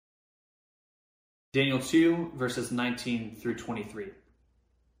Daniel 2, verses 19 through 23.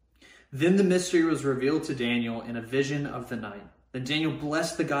 Then the mystery was revealed to Daniel in a vision of the night. Then Daniel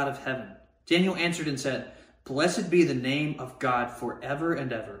blessed the God of heaven. Daniel answered and said, "Blessed be the name of God forever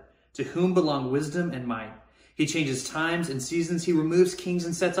and ever, to whom belong wisdom and might. He changes times and seasons. He removes kings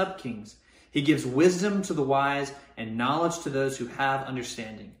and sets up kings. He gives wisdom to the wise and knowledge to those who have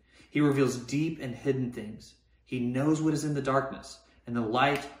understanding. He reveals deep and hidden things. He knows what is in the darkness, and the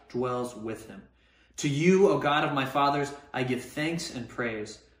light dwells with him. To you, O God of my fathers, I give thanks and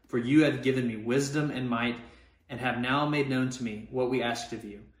praise, for you have given me wisdom and might, and have now made known to me what we asked of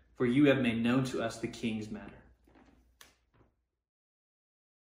you, for you have made known to us the king's matter."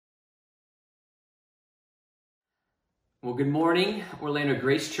 Well, good morning, Orlando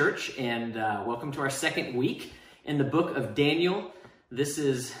Grace Church, and welcome to our second week in the book of Daniel. This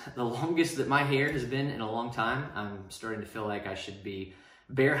is the longest that my hair has been in a long time. I'm starting to feel like I should be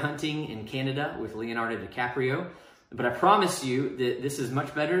bear hunting in Canada with Leonardo DiCaprio, but I promise you that this is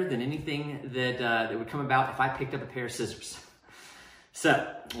much better than anything that would come about if I picked up a pair of scissors.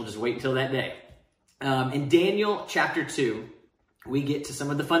 So we'll just wait until that day. In Daniel chapter 2, we get to some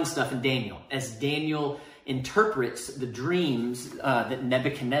of the fun stuff in Daniel, as Daniel interprets the dreams that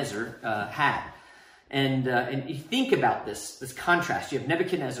Nebuchadnezzar had. And you think about this contrast. You have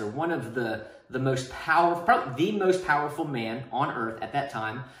Nebuchadnezzar, one of the most powerful, probably the most powerful man on earth at that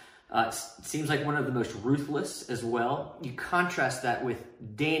time. Seems like one of the most ruthless as well. You contrast that with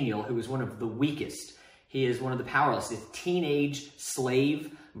Daniel, who is one of the weakest. He is one of the powerless, a teenage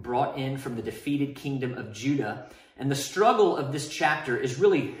slave brought in from the defeated kingdom of Judah. And the struggle of this chapter is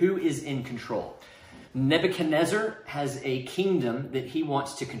really who is in control. Nebuchadnezzar has a kingdom that he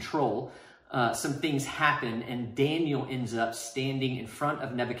wants to control. Some things happen, and Daniel ends up standing in front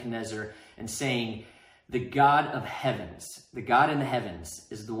of Nebuchadnezzar and saying, "The God of heavens, the God in the heavens,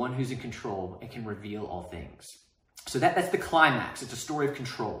 is the one who's in control and can reveal all things." So that's the climax. It's a story of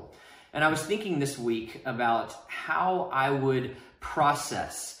control. And I was thinking this week about how I would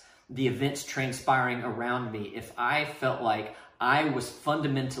process the events transpiring around me if I felt like I was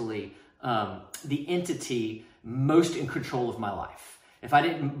fundamentally the entity most in control of my life. If I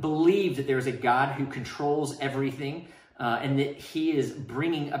didn't believe that there is a God who controls everything and that he is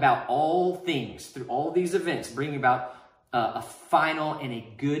bringing about all things through all these events, bringing about a final and a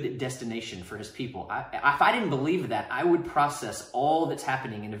good destination for his people. If I didn't believe that, I would process all that's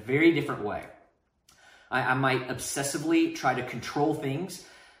happening in a very different way. I might obsessively try to control things,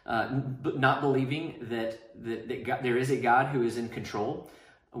 but not believing that God, there is a God who is in control.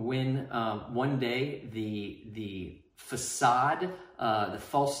 When one day the facade, the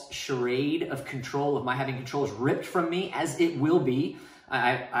false charade of control, of my having control, is ripped from me, as it will be,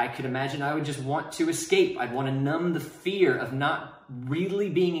 I could imagine I would just want to escape. I'd want to numb the fear of not really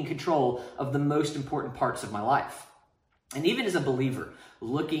being in control of the most important parts of my life. And even as a believer,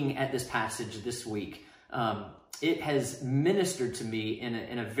 looking at this passage this week, it has ministered to me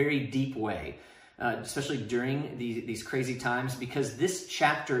in a very deep way. Especially during these crazy times, because this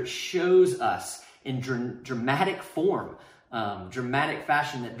chapter shows us in dramatic form, dramatic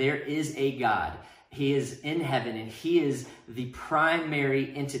fashion, that there is a God. He is in heaven, and he is the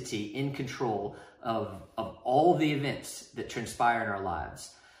primary entity in control of all the events that transpire in our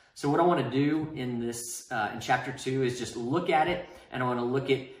lives. So what I want to do in this in chapter 2 is just look at it, and I want to look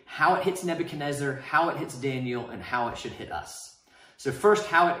at how it hits Nebuchadnezzar, how it hits Daniel, and how it should hit us. So first,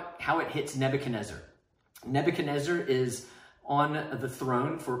 how it hits Nebuchadnezzar. Nebuchadnezzar is on the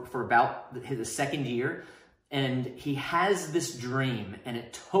throne for about his second year, and he has this dream, and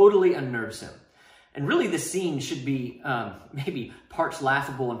it totally unnerves him. And really, the scene should be maybe parts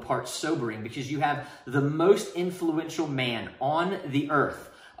laughable and parts sobering, because you have the most influential man on the earth,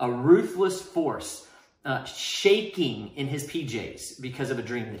 a ruthless force, shaking in his PJs because of a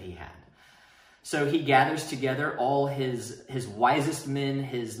dream that he had. So he gathers together all his wisest men,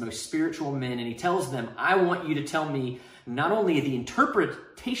 his most spiritual men, and he tells them, "I want you to tell me not only the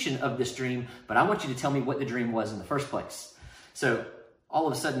interpretation of this dream, but I want you to tell me what the dream was in the first place." So all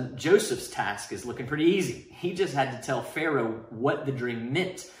of a sudden, Joseph's task is looking pretty easy. He just had to tell Pharaoh what the dream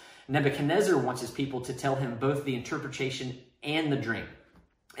meant. Nebuchadnezzar wants his people to tell him both the interpretation and the dream.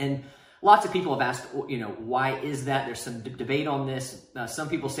 And lots of people have asked, why is that? There's some debate on this. Some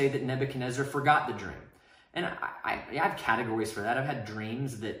people say that Nebuchadnezzar forgot the dream. And I have categories for that. I've had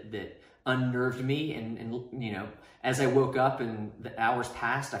dreams that unnerved me. And as I woke up and the hours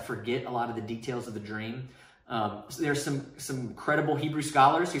passed, I forget a lot of the details of the dream. So there's some credible Hebrew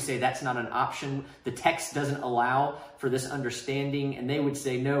scholars who say that's not an option. The text doesn't allow for this understanding. And they would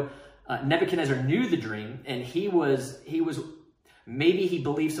say, no, Nebuchadnezzar knew the dream, and he was Maybe he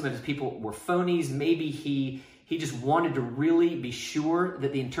believed some of his people were phonies. Maybe he just wanted to really be sure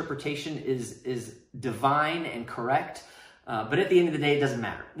that the interpretation is divine and correct. But at the end of the day, it doesn't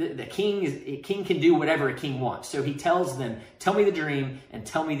matter. The king can do whatever a king wants. So he tells them, tell me the dream and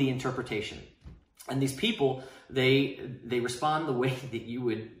tell me the interpretation. And these people, they respond the way that you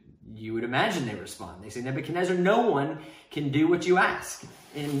would imagine they respond. They say, Nebuchadnezzar, no one can do what you ask.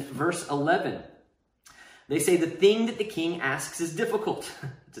 In verse 11, they say the thing that the king asks is difficult,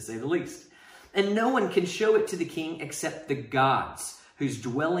 to say the least. And no one can show it to the king except the gods, whose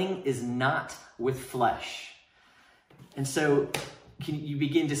dwelling is not with flesh. And so you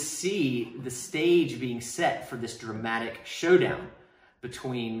begin to see the stage being set for this dramatic showdown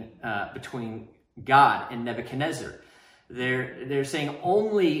between God and Nebuchadnezzar. They're saying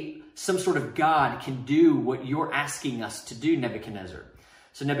only some sort of God can do what you're asking us to do, Nebuchadnezzar.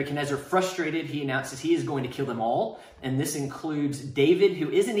 So Nebuchadnezzar, frustrated, he announces he is going to kill them all. And this includes Daniel, who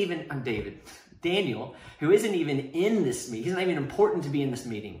isn't even in this meeting. He's not even important to be in this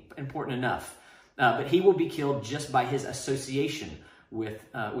meeting, important enough. But he will be killed just by his association with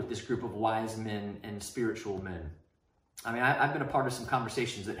this group of wise men and spiritual men. I mean, I've been a part of some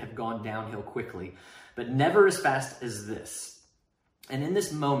conversations that have gone downhill quickly, but never as fast as this. And in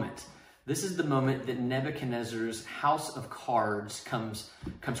this moment, this is the moment that Nebuchadnezzar's house of cards comes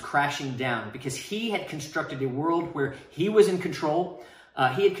crashing down, because he had constructed a world where he was in control.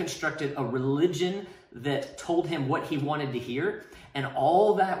 He had constructed a religion that told him what he wanted to hear, and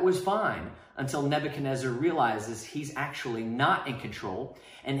all that was fine until Nebuchadnezzar realizes he's actually not in control,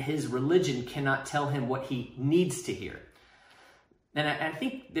 and his religion cannot tell him what he needs to hear. And I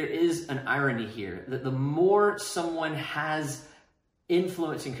think there is an irony here, that the more someone has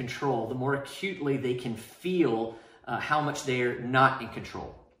influence and control, the more acutely they can feel how much they're not in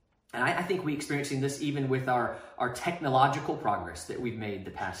control. And I think we're experiencing this even with our technological progress that we've made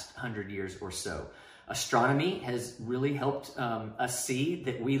the past 100 years or so. Astronomy has really helped us see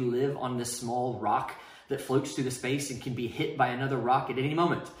that we live on this small rock that floats through the space and can be hit by another rock at any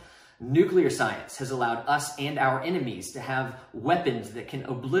moment. Nuclear science has allowed us and our enemies to have weapons that can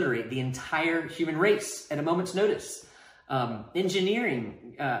obliterate the entire human race at a moment's notice.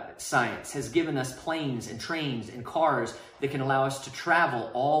 Engineering science has given us planes and trains and cars that can allow us to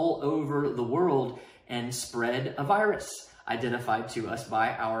travel all over the world and spread a virus identified to us by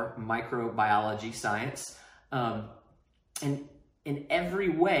our microbiology science. And in every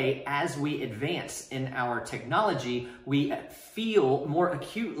way, as we advance in our technology, we feel more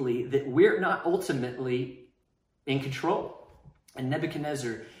acutely that we're not ultimately in control. And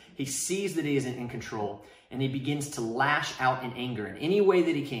Nebuchadnezzar, he sees that he isn't in control, and he begins to lash out in anger in any way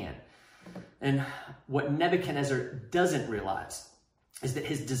that he can. And what Nebuchadnezzar doesn't realize is that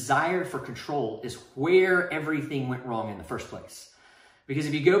his desire for control is where everything went wrong in the first place. Because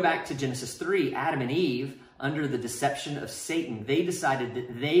if you go back to Genesis 3, Adam and Eve, under the deception of Satan, they decided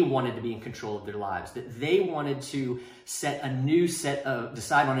that they wanted to be in control of their lives, that they wanted to decide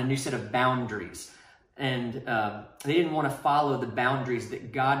on a new set of boundaries. And they didn't want to follow the boundaries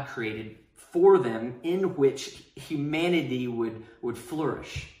that God created for them, in which humanity would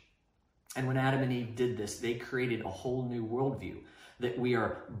flourish. And when Adam and Eve did this, they created a whole new worldview that we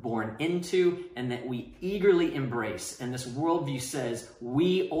are born into and that we eagerly embrace. And this worldview says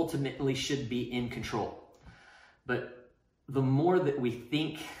we ultimately should be in control. But the more that we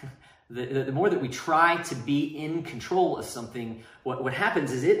think, the more that we try to be in control of something, what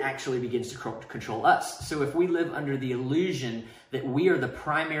happens is it actually begins to control us. So if we live under the illusion that we are the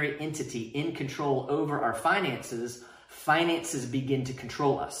primary entity in control over our finances, finances begin to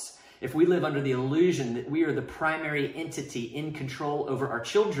control us. If we live under the illusion that we are the primary entity in control over our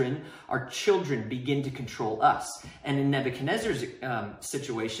children begin to control us. And in Nebuchadnezzar's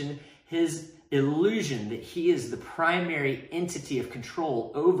situation, his illusion that he is the primary entity of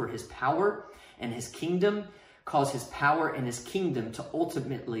control over his power and his kingdom cause his power and his kingdom to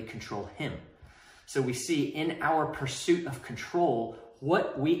ultimately control him. So we see in our pursuit of control,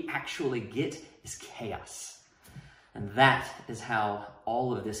 what we actually get is chaos. And that is how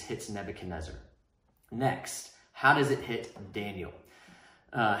all of this hits Nebuchadnezzar. Next, how does it hit Daniel?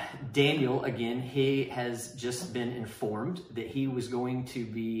 Daniel, again, he has just been informed that he's going to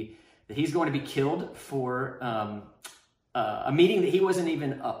be killed for a meeting that he wasn't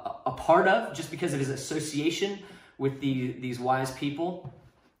even a part of, just because of his association with these wise people.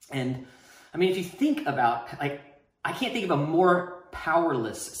 And I mean, if you think about, I can't think of a more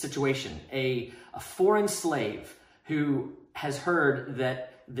powerless situation. A foreign slave who has heard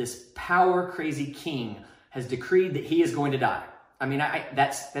that this power-crazy king has decreed that he is going to die. I mean,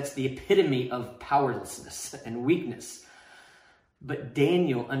 that's the epitome of powerlessness and weakness. But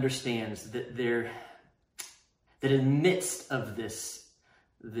Daniel understands that that in the midst of this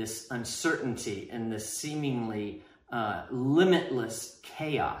uncertainty and this seemingly limitless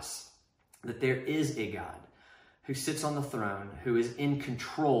chaos, that there is a God who sits on the throne, who is in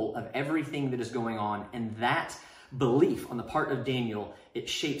control of everything that is going on. And that belief on the part of Daniel, it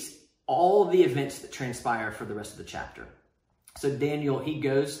shapes all the events that transpire for the rest of the chapter. So Daniel, he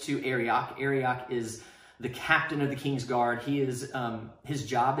goes to Arioch. Arioch is the captain of the king's guard. He is his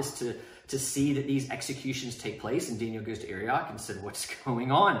job is to see that these executions take place. And Daniel goes to Arioch and said, "What's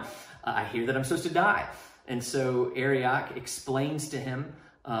going on? I hear that I'm supposed to die." And so Arioch explains to him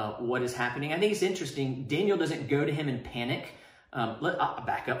what is happening. I think it's interesting. Daniel doesn't go to him in panic. I'll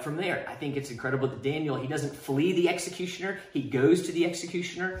back up from there. I think it's incredible that Daniel, he doesn't flee the executioner. He goes to the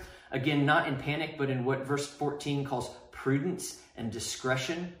executioner. Again, not in panic, but in what verse 14 calls prudence and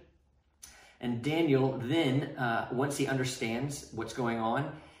discretion. And Daniel then, once he understands what's going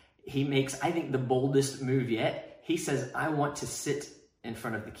on, he makes, I think, the boldest move yet. He says, "I want to sit in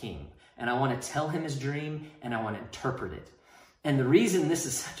front of the king, and I want to tell him his dream, and I want to interpret it." And the reason this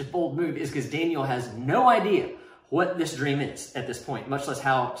is such a bold move is because Daniel has no idea what this dream is at this point, much less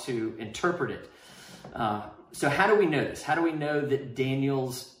how to interpret it. So how do we know this? How do we know that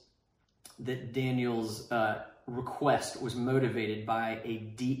Daniel's request was motivated by a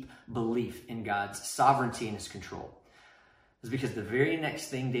deep belief in God's sovereignty and his control? It's because the very next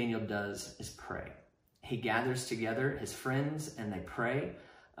thing Daniel does is pray. He gathers together his friends and they pray.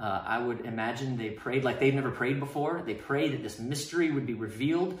 I would imagine they prayed like they've never prayed before. They prayed that this mystery would be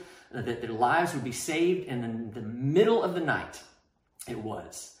revealed, that their lives would be saved, and in the middle of the night, it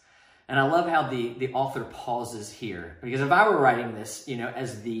was. And I love how the author pauses here, because if I were writing this,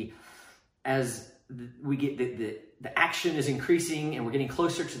 as we get the action is increasing and we're getting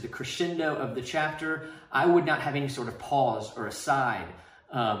closer to the crescendo of the chapter, I would not have any sort of pause or aside.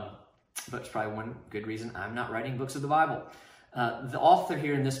 But it's probably one good reason I'm not writing books of the Bible. The author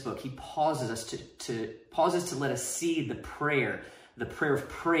here in this book, he pauses to let us see the prayer of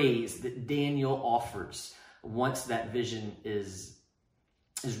praise that Daniel offers once that vision is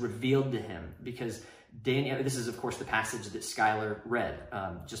revealed to him. Because Daniel, this is of course the passage that Skylar read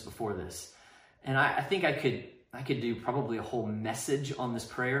just before this, and I think I could do probably a whole message on this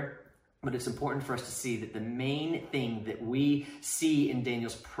prayer. But it's important for us to see that the main thing that we see in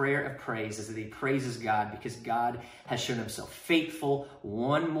Daniel's prayer of praise is that he praises God because God has shown himself faithful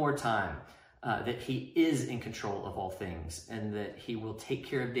one more time, that he is in control of all things, and that he will take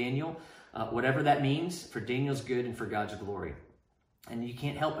care of Daniel, whatever that means, for Daniel's good and for God's glory. And you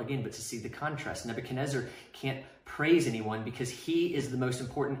can't help, again, but to see the contrast. Nebuchadnezzar can't praise anyone because he is the most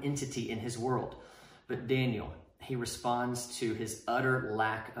important entity in his world. But Daniel, he responds to his utter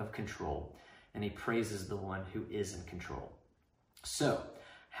lack of control, and he praises the one who is in control. So,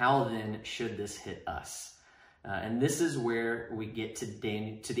 how then should this hit us? And this is where we get to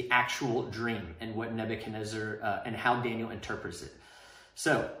the actual dream and what Nebuchadnezzar and how Daniel interprets it.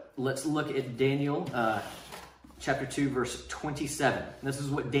 So, let's look at Daniel chapter 2, verse 27. This is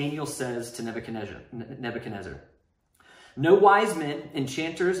what Daniel says to Nebuchadnezzar. "No wise men,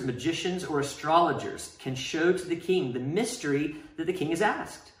 enchanters, magicians, or astrologers can show to the king the mystery that the king has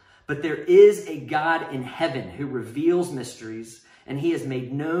asked. But there is a God in heaven who reveals mysteries, and he has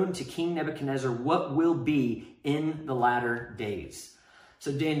made known to King Nebuchadnezzar what will be in the latter days."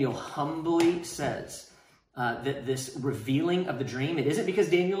 So Daniel humbly says that this revealing of the dream, it isn't because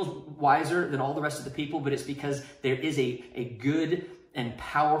Daniel's wiser than all the rest of the people, but it's because there is a good and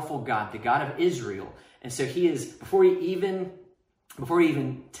powerful God, the God of Israel. And so he is, before he even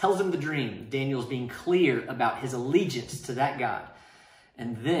tells him the dream, Daniel's being clear about his allegiance to that God.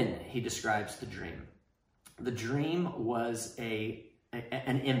 And then he describes the dream. The dream was an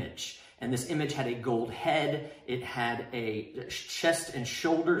image. And this image had a gold head. It had a chest and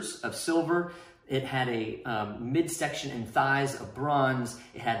shoulders of silver. It had a midsection and thighs of bronze.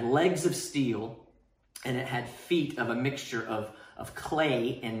 It had legs of steel. And it had feet of a mixture of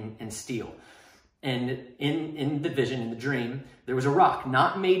clay and steel. And in the vision, in the dream, there was a rock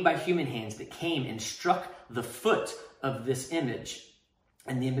not made by human hands that came and struck the foot of this image.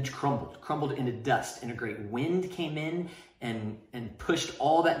 And the image crumbled into dust. And a great wind came in and pushed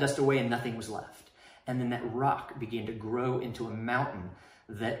all that dust away, and nothing was left. And then that rock began to grow into a mountain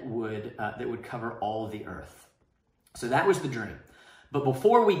that would cover all the earth. So that was the dream. But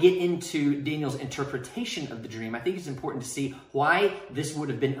before we get into Daniel's interpretation of the dream, I think it's important to see why this would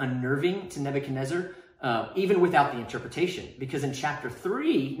have been unnerving to Nebuchadnezzar, even without the interpretation. Because in chapter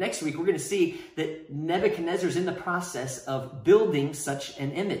 3, next week, we're going to see that Nebuchadnezzar is in the process of building such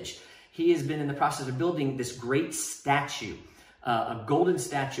an image. He has been in the process of building this great statue a golden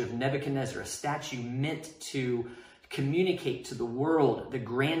statue of Nebuchadnezzar, a statue meant to communicate to the world the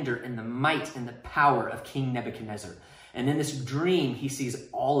grandeur and the might and the power of King Nebuchadnezzar. And in this dream, he sees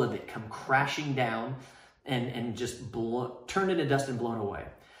all of it come crashing down and just turn into dust and blown away.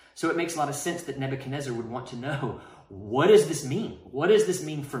 So it makes a lot of sense that Nebuchadnezzar would want to know, what does this mean? What does this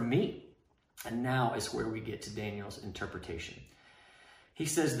mean for me? And now is where we get to Daniel's interpretation. He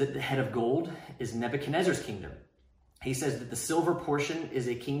says that the head of gold is Nebuchadnezzar's kingdom. He says that the silver portion is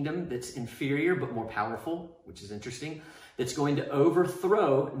a kingdom that's inferior but more powerful, which is interesting, that's going to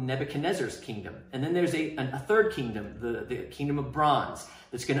overthrow Nebuchadnezzar's kingdom. And then there's a third kingdom, the kingdom of bronze,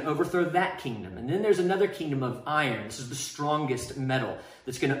 that's going to overthrow that kingdom. And then there's another kingdom of iron. This is the strongest metal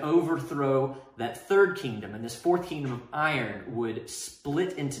that's going to overthrow that third kingdom. And this fourth kingdom of iron would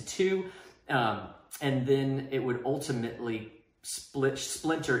split into two, and then it would ultimately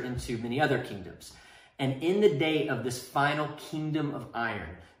splinter into many other kingdoms. And in the day of this final kingdom of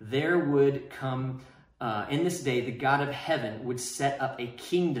iron, there would come, in this day, the God of heaven would set up a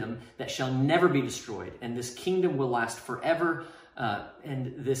kingdom that shall never be destroyed. And this kingdom will last forever.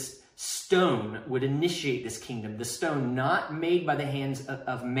 And this stone would initiate this kingdom. The stone not made by the hands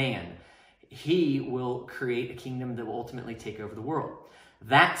of man. He will create a kingdom that will ultimately take over the world.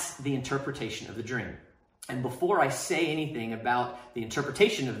 That's the interpretation of the dream. And before I say anything about the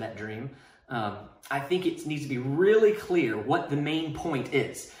interpretation of that dream, I think it needs to be really clear what the main point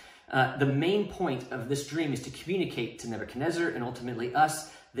is. The main point of this dream is to communicate to Nebuchadnezzar and ultimately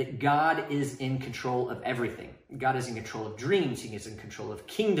us that God is in control of everything. God is in control of dreams. He is in control of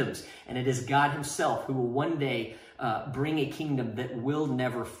kingdoms. And it is God himself who will one day bring a kingdom that will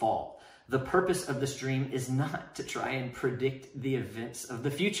never fall. The purpose of this dream is not to try and predict the events of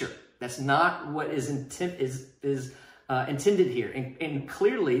the future. That's not what is intended here. And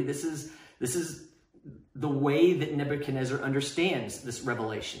clearly, this is the way that Nebuchadnezzar understands this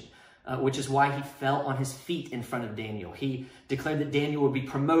revelation, which is why he fell on his feet in front of Daniel. He declared that Daniel would be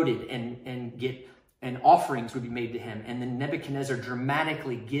promoted and offerings would be made to him. And then Nebuchadnezzar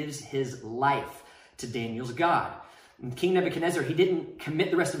dramatically gives his life to Daniel's God. And King Nebuchadnezzar, he didn't commit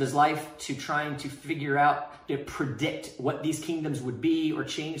the rest of his life to trying to figure out, to predict what these kingdoms would be or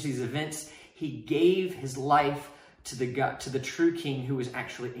change these events. He gave his life to the true king who was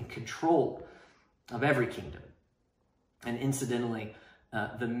actually in control of every kingdom. And incidentally,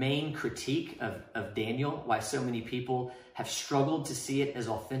 the main critique of Daniel, why so many people have struggled to see it as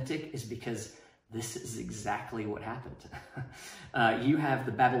authentic, is because this is exactly what happened. You have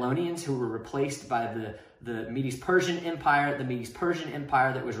the Babylonians who were replaced by the Medes-Persian Empire, the Medes-Persian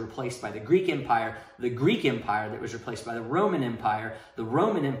Empire that was replaced by the Greek Empire that was replaced by the Roman Empire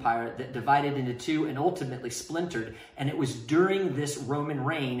that divided into two and ultimately splintered. And it was during this Roman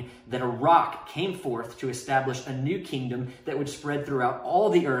reign that a rock came forth to establish a new kingdom that would spread throughout all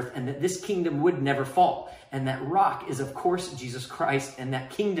the earth, and that this kingdom would never fall. And that rock is, of course, Jesus Christ, and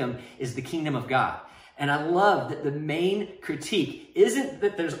that kingdom is the kingdom of God. And I love that the main critique isn't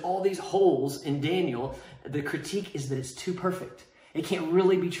that there's all these holes in Daniel. The critique is that it's too perfect. It can't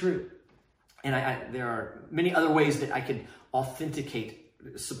really be true. And there are many other ways that I could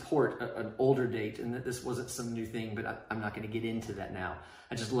support an older date, and that this wasn't some new thing, but I'm not going to get into that now.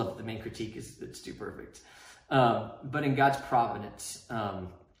 I just love that the main critique is that it's too perfect. But in God's providence,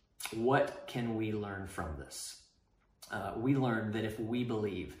 what can we learn from this? We learn that if we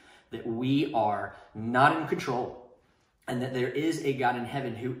believe that we are not in control, and that there is a God in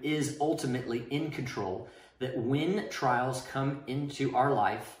heaven who is ultimately in control, that when trials come into our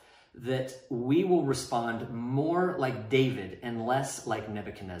life, that we will respond more like David and less like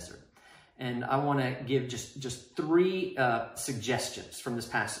Nebuchadnezzar. And I want to give just three suggestions from this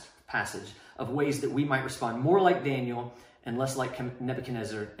passage of ways that we might respond more like Daniel and less like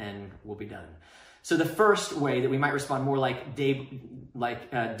Nebuchadnezzar, and we'll be done. So the first way that we might respond more like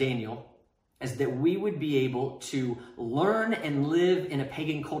Daniel is that we would be able to learn and live in a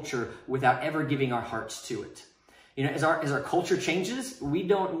pagan culture without ever giving our hearts to it. You know, as our culture changes, we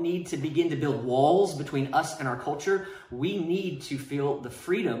don't need to begin to build walls between us and our culture. We need to feel the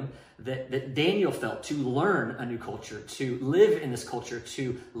freedom that Daniel felt to learn a new culture, to live in this culture,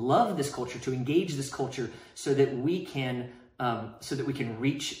 to love this culture, to engage this culture, so that we can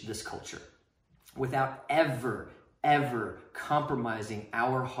reach this culture without ever compromising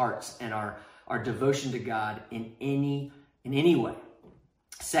our hearts and our devotion to God in any way.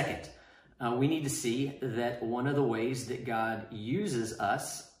 Second, we need to see that one of the ways that God uses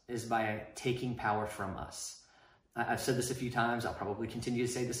us is by taking power from us. I've said this a few times. I'll probably continue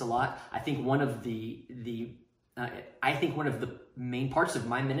to say this a lot. I think one of the main parts of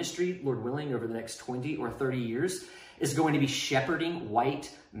my ministry, Lord willing, over the next 20 or 30 years, is going to be shepherding white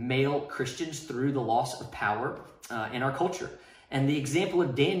male Christians through the loss of power in our culture. And the example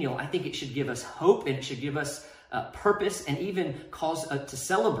of Daniel, I think it should give us hope, and it should give us purpose, and even cause to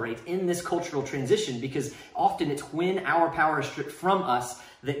celebrate in this cultural transition, because often it's when our power is stripped from us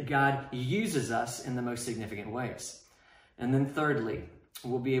that God uses us in the most significant ways. And then thirdly,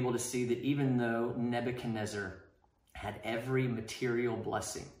 we'll be able to see that even though Nebuchadnezzar had every material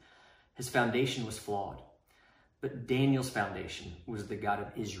blessing, his foundation was flawed. But Daniel's foundation was the God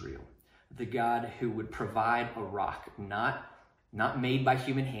of Israel, the God who would provide a rock, not made by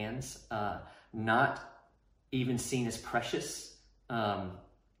human hands, not even seen as precious. And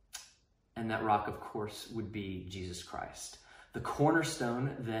that rock, of course, would be Jesus Christ, the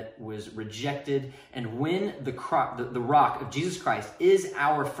cornerstone that was rejected. And when the rock of Jesus Christ is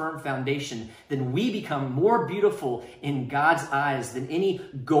our firm foundation, then we become more beautiful in God's eyes than any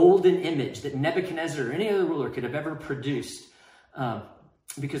golden image that Nebuchadnezzar or any other ruler could have ever produced,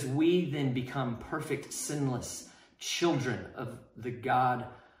 because we then become perfect, sinless children of the God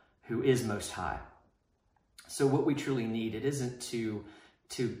who is Most High. So what we truly need, it isn't to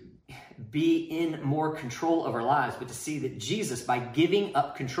be in more control of our lives, but to see that Jesus, by giving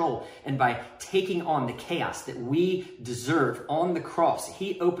up control and by taking on the chaos that we deserve on the cross,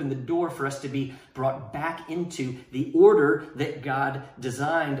 he opened the door for us to be brought back into the order that God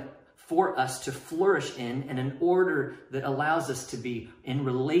designed for us to flourish in, and an order that allows us to be in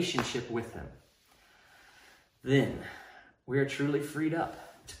relationship with him. Then we are truly freed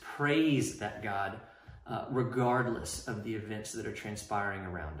up to praise that God regardless of the events that are transpiring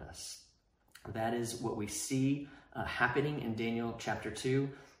around us. That is what we see happening in Daniel chapter 2,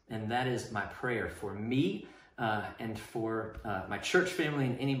 and that is my prayer for me and for my church family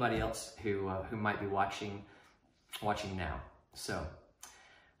and anybody else who might be watching now. So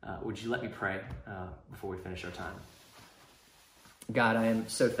would you let me pray before we finish our time? God, I am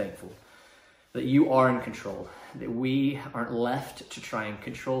so thankful that you are in control, that we aren't left to try and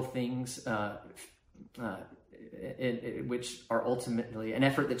control things which are ultimately an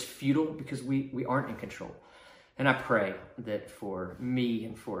effort that's futile, because we aren't in control. And I pray that for me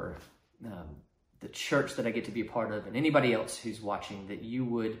and for the church that I get to be a part of, and anybody else who's watching, that you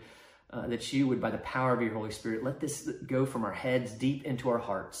would, by the power of your Holy Spirit, let this go from our heads deep into our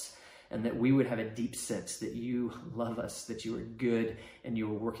hearts, and that we would have a deep sense that you love us, that you are good, and you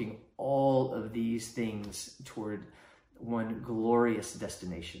are working all of these things toward one glorious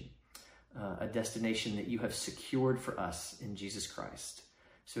destination, a destination that you have secured for us in Jesus Christ.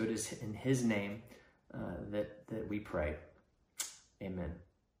 So it is in his name that we pray. Amen.